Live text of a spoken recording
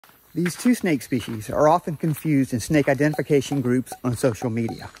These two snake species are often confused in snake identification groups on social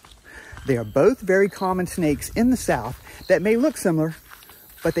media. They are both very common snakes in the South that may look similar,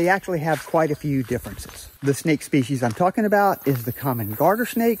 but they actually have quite a few differences. The snake species I'm talking about is the common garter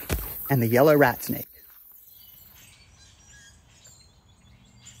snake and the yellow rat snake.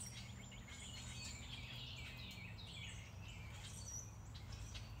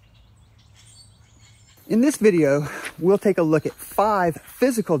 In this video, we'll take a look at 5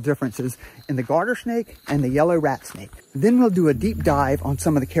 physical differences in the garter snake and the yellow rat snake. Then we'll do a deep dive on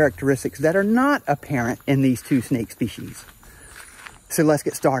some of the characteristics that are not apparent in these two snake species. So let's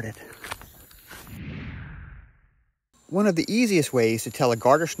get started. One of the easiest ways to tell a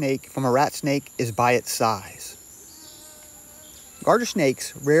garter snake from a rat snake is by its size. Garter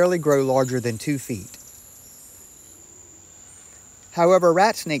snakes rarely grow larger than 2 feet. However,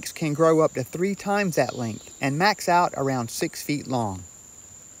 rat snakes can grow up to 3 times that length and max out around 6 feet long.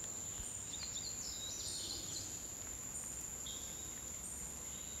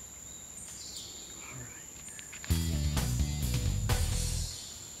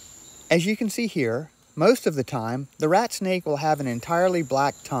 As you can see here, most of the time, the rat snake will have an entirely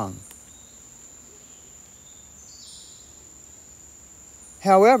black tongue.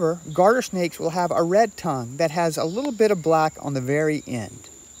 However, garter snakes will have a red tongue that has a little bit of black on the very end.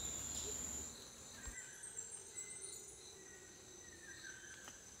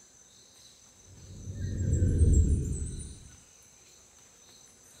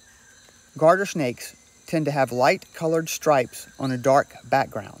 Garter snakes tend to have light colored stripes on a dark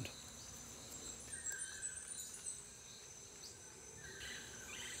background.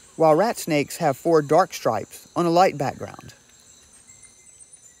 While rat snakes have 4 dark stripes on a light background.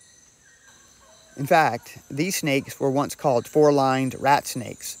 In fact, these snakes were once called 4-lined rat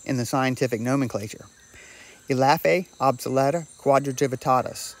snakes in the scientific nomenclature. Elaphe obsoleta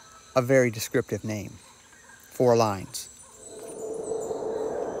quadrigivatus, a very descriptive name. 4 lines.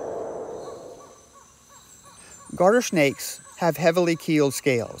 Garter snakes have heavily keeled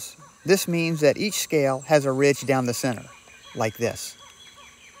scales. This means that each scale has a ridge down the center, like this.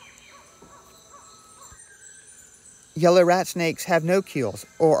 Yellow rat snakes have no keels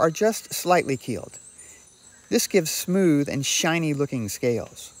or are just slightly keeled. This gives smooth and shiny looking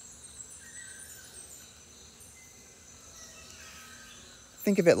scales.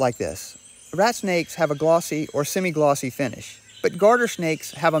 Think of it like this. Rat snakes have a glossy or semi-glossy finish, but garter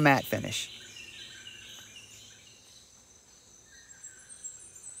snakes have a matte finish.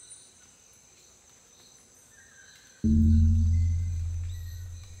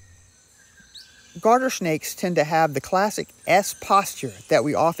 Garter snakes tend to have the classic S posture that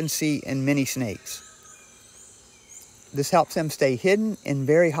we often see in many snakes. This helps them stay hidden in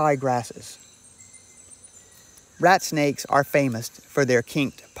very high grasses. Rat snakes are famous for their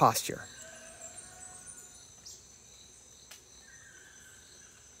kinked posture.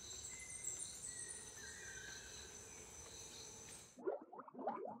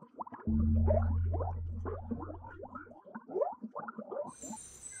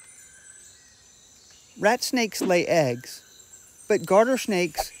 Rat snakes lay eggs, but garter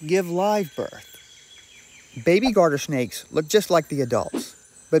snakes give live birth. Baby garter snakes look just like the adults,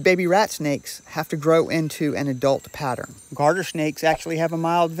 but baby rat snakes have to grow into an adult pattern. Garter snakes actually have a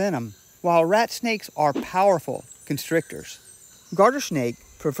mild venom, while rat snakes are powerful constrictors. Garter snakes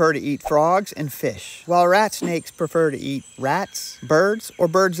prefer to eat frogs and fish, while rat snakes prefer to eat rats, birds, or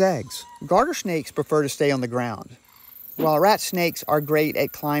birds' eggs. Garter snakes prefer to stay on the ground, while rat snakes are great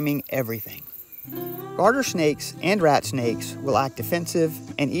at climbing everything. Garter snakes and rat snakes will act defensive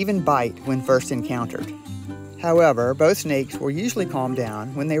and even bite when first encountered. However, both snakes will usually calm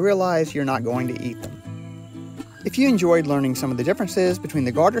down when they realize you're not going to eat them. If you enjoyed learning some of the differences between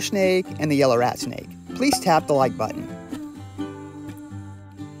the garter snake and the yellow rat snake, please tap the like button.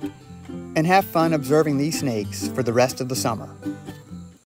 And have fun observing these snakes for the rest of the summer.